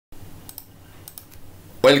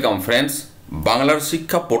Welcome friends, বাংলার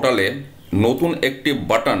শিক্ষা পোর্টালে নতুন একটি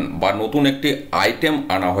বাটন বা নতুন একটি আইটেম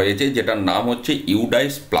আনা হয়েছে, যেটার নাম হচ্ছে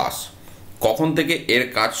ইউডাইস প্লাস। কখন থেকে এর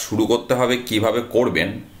কাজ শুরু করতে হবে, কিভাবে করবেন,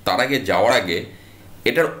 তার আগে যাওয়ার আগে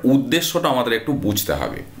এটার উদ্দেশ্যটা আমাদের একটু বুঝতে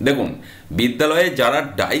হবে। দেখুন, বিদ্যালয়ে যারা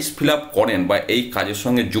ডাইস ফিল আপ করেন বা এই কাজের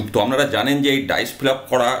সঙ্গে যুক্ত, আপনারা জানেন যে এই ডাইস ফিল আপ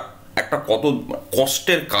করা একটা কত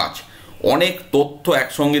কষ্টের কাজ। অনেক তথ্য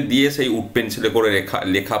একসঙ্গে দিয়ে সেই উড পেন্সিলে করে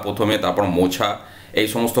লেখা প্রথমে, তারপর মোছা, এই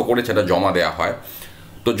সমস্ত করে সেটা জমা দেওয়া হয়।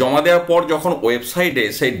 তো জমা দেওয়ার পর যখন ওয়েবসাইটে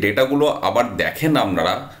সেই ডেটাগুলো আবার দেখেন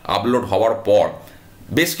আপনারা, আপলোড হওয়ার পর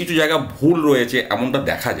বেশ কিছু জায়গা ভুল রয়েছে এমনটা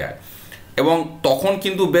দেখা যায়, এবং তখন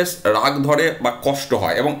কিন্তু বেশ রাগ ধরে বা কষ্ট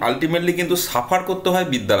হয়, এবং আলটিমেটলি কিন্তু সাফার করতে হয়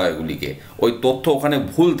বিদ্যালয়গুলিকে ওই তথ্য ওখানে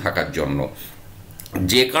ভুল থাকার জন্য।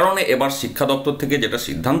 যে কারণে এবার শিক্ষা দপ্তর থেকে যেটা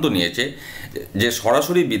সিদ্ধান্ত নিয়েছে যে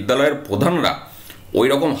সরাসরি বিদ্যালয়ের প্রধানরা ওই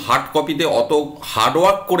রকম হার্ড কপিতে অত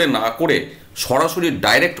হার্ডওয়ার্ক করে না করে সরাসরি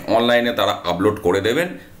ডাইরেক্ট অনলাইনে তারা আপলোড করে দেবেন,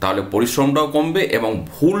 তাহলে পরিশ্রমটাও কমবে এবং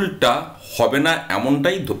ভুলটা হবে না,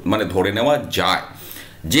 এমনটাই মানে ধরে নেওয়া যায়।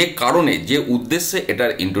 যে কারণে, যে উদ্দেশ্যে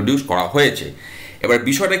এটার ইন্ট্রোডিউস করা হয়েছে। এবার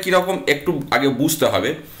বিষয়টা কীরকম একটু আগে বুঝতে হবে।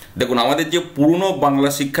 দেখুন, আমাদের যে পুরনো বাংলা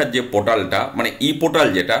শিক্ষার যে পোর্টালটা, মানে ই পোর্টাল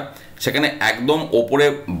যেটা, সেখানে একদম ওপরে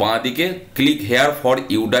বাঁ দিকে click here for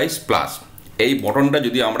UDISE plus, এই বটনটা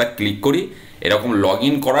যদি আমরা ক্লিক করি, এরকম লগ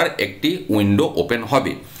ইন করার একটি উইন্ডো ওপেন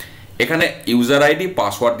হবে। এখানে ইউজার আইডি,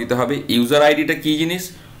 পাসওয়ার্ড দিতে হবে। ইউজার আইডিটা কী জিনিস?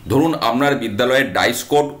 ধরুন আপনার বিদ্যালয়ের ডাইস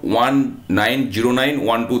কোড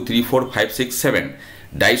 1909123456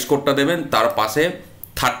 ডাইস কোডটা দেবেন, তার পাশে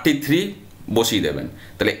 33 বসিয়ে দেবেন।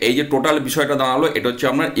 তাহলে এই যে টোটাল বিষয়টা দাঁড়ালো, এটা হচ্ছে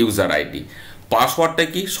আপনার ইউজার আইডি। পাসওয়ার্ডটা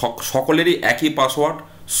কি? সকলেরই একই পাসওয়ার্ড,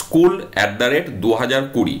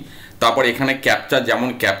 school@2020। তারপর এখানে ক্যাপচা, যেমন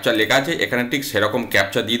ক্যাপচা লেখা আছে এখানে ঠিক সেরকম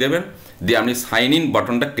ক্যাপচা দিয়ে দেবেন, দিয়ে আপনি সাইন ইন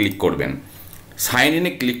বাটনটা ক্লিক করবেন। সাইন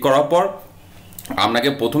ইনে ক্লিক করার পর আপনাকে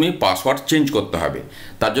প্রথমেই পাসওয়ার্ড চেঞ্জ করতে হবে।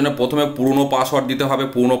 তার জন্য প্রথমে পুরনো পাসওয়ার্ড দিতে হবে।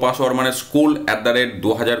 পুরনো পাসওয়ার্ড মানে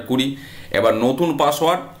school@2020। এবার নতুন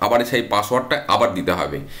পাসওয়ার্ড, আবার সেই পাসওয়ার্ডটা আবার দিতে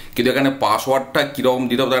হবে। কিন্তু এখানে পাসওয়ার্ডটা কীরকম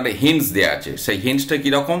দিতে হবে, একটা হিন্টস দেওয়া আছে। সেই হিন্টসটা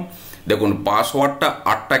কীরকম? দেখুন, পাসওয়ার্ডটা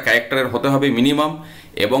 8টা ক্যারেক্টারের হতে হবে মিনিমাম,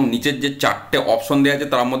 এবং নিচের যে 4টে অপশন দেওয়া আছে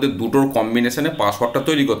তার মধ্যে দুটোর কম্বিনেশনে পাসওয়ার্ডটা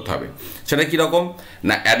তৈরি করতে হবে। সেটা কীরকম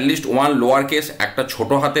না, অ্যাটলিস্ট 1 লোয়ার কেস, একটা ছোট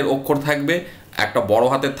হাতের অক্ষর থাকবে, একটা বড়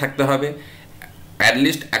হাতের থাকতে হবে,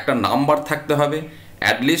 অ্যাটলিস্ট একটা নাম্বার থাকতে হবে,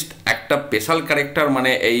 অ্যাটলিস্ট একটা স্পেশাল ক্যারেক্টার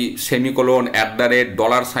মানে এই সেমিকোলন,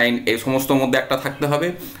 $, এই সমস্ত মধ্যে একটা থাকতে হবে,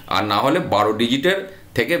 আর না হলে 12 ডিজিটের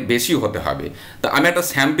থেকে বেশি হতে হবে। তা আমি একটা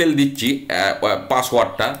স্যাম্পল দিচ্ছি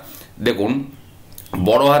পাসওয়ার্ডটা। দেখুন,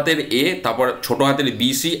 বড় হাতের এ, তারপর ছোট হাতের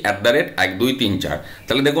BC @1234।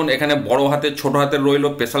 তাহলে দেখুন, এখানে বড় হাতের, ছোট হাতের রইল,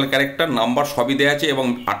 স্পেশাল ক্যারেক্টার, নাম্বার সবই দেওয়া আছে এবং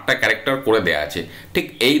 8টা ক্যারেক্টার করে দেওয়া আছে। ঠিক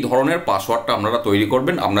এই ধরনের পাসওয়ার্ডটা আপনারা তৈরি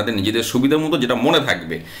করবেন আপনাদের নিজেদের সুবিধার মতো, যেটা মনে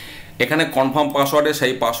থাকবে। এখানে কনফার্ম পাসওয়ার্ডে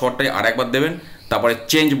সেই পাসওয়ার্ডটাই আরেকবার দেবেন, তারপরে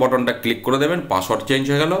চেঞ্জ বটনটা ক্লিক করে দেবেন। পাসওয়ার্ড চেঞ্জ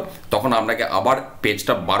হয়ে গেল, তখন আপনাকে আবার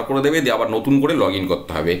পেজটা বার করে দেবে, দিয়ে আবার নতুন করে লগ ইন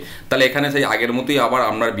করতে হবে। তাহলে এখানে সেই আগের মতোই আবার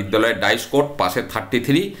আপনার বিদ্যালয়ের ডাইস কোড, পাশে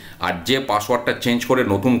 33, আর যে পাসওয়ার্ডটা চেঞ্জ করে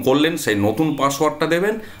নতুন করলেন সেই নতুন পাসওয়ার্ডটা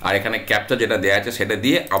দেবেন, আর এখানে ক্যাপচা যেটা দেওয়া আছে সেটা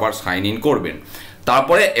দিয়ে আবার সাইন ইন করবেন।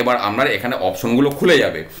 তারপরে এবার আপনার এখানে অপশনগুলো খুলে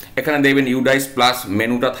যাবে। এখানে দেখবেন ইউডাইস প্লাস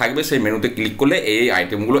মেনুটা থাকবে, সেই মেনুতে ক্লিক করলে এই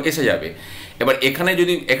আইটেমগুলো এসে যাবে। এবার এখানে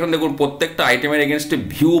দেখুন, প্রত্যেকটা আইটেমের এগেনস্টে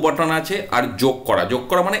ভিউ বাটন আছে, আর যোগ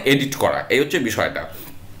করা মানে এডিট করা, এই হচ্ছে বিষয়টা।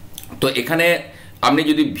 তো এখানে আপনি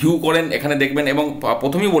যদি ভিউ করেন, এখানে দেখবেন, এবং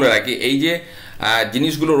প্রথমেই বলে রাখি, এই যে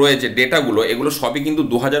জিনিসগুলো রয়েছে, ডেটাগুলো, এগুলো সবই কিন্তু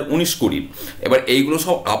 2019-20। এবার এইগুলো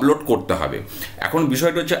সব আপলোড করতে হবে। এখন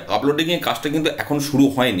বিষয়টা হচ্ছে, আপলোডিংয়ের কাজটা কিন্তু এখন শুরু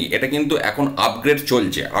হয়নি, এটা কিন্তু এখন আপগ্রেড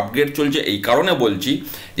চলছে। এই কারণে বলছি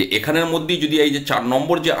যে এখানের মধ্যেই যদি এই যে 4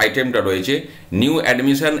 নম্বর যে আইটেমটা রয়েছে, নিউ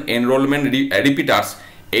অ্যাডমিশন এনরোলমেন্ট রিপিটার্স,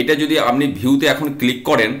 এইটা যদি আপনি ভিউতে এখন ক্লিক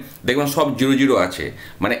করেন, দেখবেন সব 00 আছে।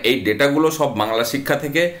 মানে এই ডেটাগুলো সব বাংলা শিক্ষা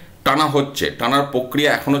থেকে টানার প্রক্রিয়া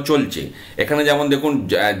এখনও চলছে। এখানে যেমন দেখুন,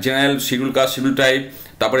 general, schedule caste, schedule tribe,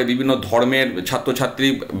 তারপরে বিভিন্ন ধর্মের ছাত্রছাত্রী,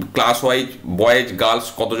 ক্লাস ওয়াইজ, বয়েজ, গার্লস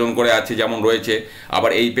কতজন করে আছে যেমন রয়েছে।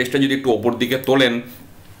 আবার এই পেজটা যদি একটু ওপর দিকে তোলেন,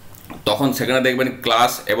 তখন সেখানে দেখবেন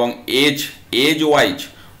ক্লাস এবং এজ ওয়াইজ,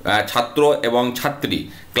 ছাত্র এবং ছাত্রী,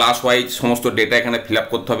 ক্লাস ওয়াইজ সমস্ত ডেটা এখানে ফিল আপ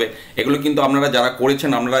করতে হবে। এগুলো কিন্তু আপনারা যারা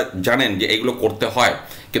করেছেন আপনারা জানেন যে এগুলো করতে হয়,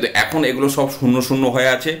 কিন্তু এখন এগুলো সব শূন্য হয়ে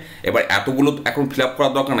আছে। এবার এতগুলো এখন ফিল আপ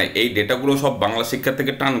করার দরকার নাই, এই ডেটাগুলো সব বাংলা শিক্ষা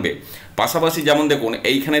থেকে টানবে। পাশাপাশি যেমন দেখুন,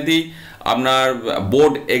 এইখানেতেই আপনার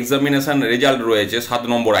বোর্ড এক্সামিনেশান রেজাল্ট রয়েছে 7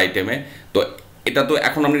 নম্বর আইটেমে। তো এটা তো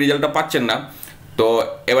এখন আপনি রেজাল্টটা পাচ্ছেন না, তো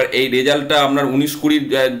এবার এই রেজাল্টটা আপনার 19-20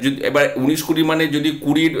 এবার 19-20 মানে যদি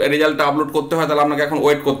 20 রেজাল্টটা আপলোড করতে হয় তাহলে আপনাকে এখন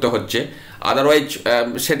ওয়েট করতে হচ্ছে, আদারওয়াইজ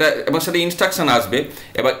সেটা ইনস্ট্রাকশন আসবে।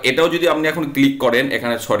 এবার এটাও যদি আপনি এখন ক্লিক করেন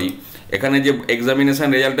এখানে যে এক্সামিনেশন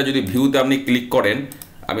রেজাল্টটা যদি ভিউতে আপনি ক্লিক করেন,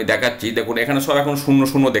 আমি দেখাচ্ছি, দেখুন এখানে সব এখন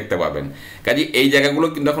 0 দেখতে পাবেন। কাজে এই জায়গাগুলো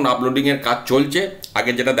কিন্তু এখন আপলোডিংয়ের কাজ চলছে,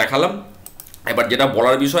 আগে যেটা দেখালাম। এবার যেটা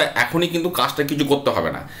বলার বিষয়, এখনই কিন্তু কাজটা কিছু করতে হবে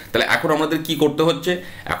না। তাহলে এখন আমাদের কি করতে হচ্ছে,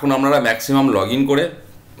 এখন আপনারা ম্যাক্সিমাম লগ ইন করে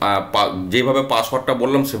যেভাবে পাসওয়ার্ডটা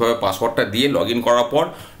বললাম সেভাবে পাসওয়ার্ডটা দিয়ে লগ ইন করার পর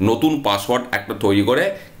নতুন পাসওয়ার্ড একটা তৈরি করে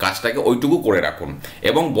কাজটাকে ওইটুকু করে রাখুন।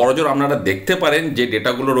 এবং বড়জোর আপনারা দেখতে পারেন যে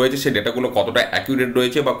ডেটাগুলো রয়েছে সেই ডেটাগুলো কতটা অ্যাকিউরেট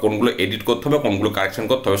রয়েছে বা কোনগুলো এডিট করতে হবে, কোনগুলো কারেকশন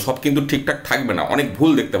করতে হবে, সব কিন্তু ঠিকঠাক থাকবে না, অনেক ভুল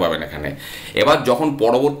দেখতে পাবেন এখানে। এবার যখন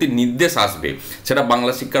পরবর্তী নির্দেশ আসবে, সেটা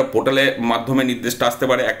বাংলা শিক্ষার পোর্টালের মাধ্যমে নির্দেশটা আসতে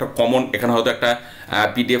পারে, একটা কমন এখানে হয়তো একটা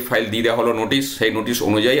পিডিএফ ফাইল দিয়ে দেওয়া হলো নোটিশ, সেই নোটিশ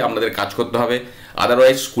অনুযায়ী আপনাদের কাজ করতে হবে।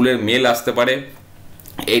 আদারওয়াইজ স্কুলের মেল আসতে পারে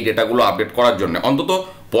এই ডেটাগুলো আপডেট করার জন্য। অন্তত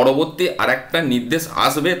পরবর্তী আরেকটা নির্দেশ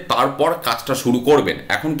আসবে, তারপর কাজটা শুরু করবেন।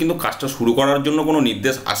 এখন কিন্তু কাজটা শুরু করার জন্য কোনো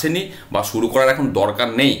নির্দেশ আসেনি বা শুরু করার এখন দরকার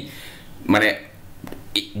নেই। মানে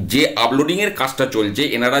যে আপলোডিংয়ের কাজটা চলছে,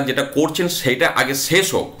 এনারা যেটা করছেন সেটা আগে শেষ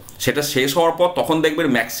হোক, সেটা শেষ হওয়ার পর তখন দেখবেন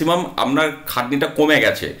ম্যাক্সিমাম আপনার খাটনিটা কমে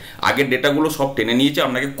গেছে, আগের ডেটাগুলো সব টেনে নিয়েছে,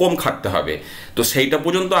 আপনাকে কম খাটতে হবে। তো সেইটা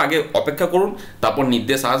পর্যন্ত আগে অপেক্ষা করুন, তারপর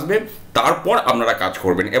নির্দেশ আসবে, তারপর আপনারা কাজ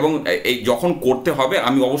করবেন। এবং এই যখন করতে হবে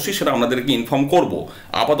আমি অবশ্যই সেটা আপনাদেরকে ইনফর্ম করব।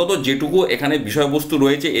 আপাতত যেটুকু এখানে বিষয়বস্তু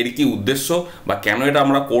রয়েছে, এর কি উদ্দেশ্য বা কেন এটা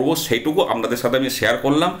আমরা করব, সেইটুকু আপনাদের সাথে আমি শেয়ার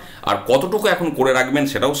করলাম। আর কতটুকু এখন করে রাখবেন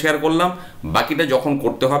সেটাও শেয়ার করলাম। বাকিটা যখন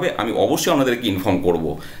করতে হবে আমি অবশ্যই আপনাদেরকে ইনফর্ম করব।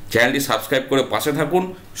 চ্যানেলটি সাবস্ক্রাইব করে পাশে থাকুন,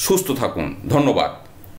 সুস্থ থাকুন, ধন্যবাদ।